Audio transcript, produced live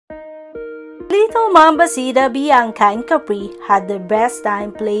Little Mambacita, Bianka, and Capri had the best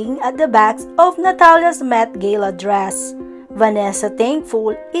time playing at the backs of Natalia's Met Gala dress. Vanessa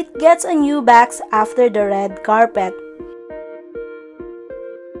thankful it gets a new box after the red carpet.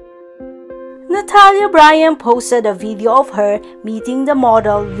 Natalia Bryant posted a video of her meeting the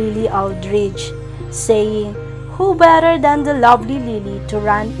model Lily Aldridge, saying, "Who better than the lovely Lily to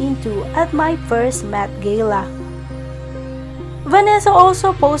run into at my first Met Gala?" Vanessa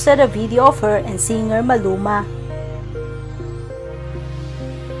also posted a video of her and singer Maluma.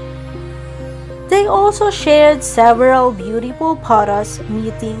 They also shared several beautiful photos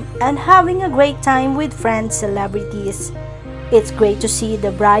meeting and having a great time with friends celebrities. It's great to see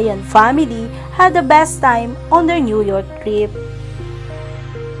the Bryant family had the best time on their New York trip.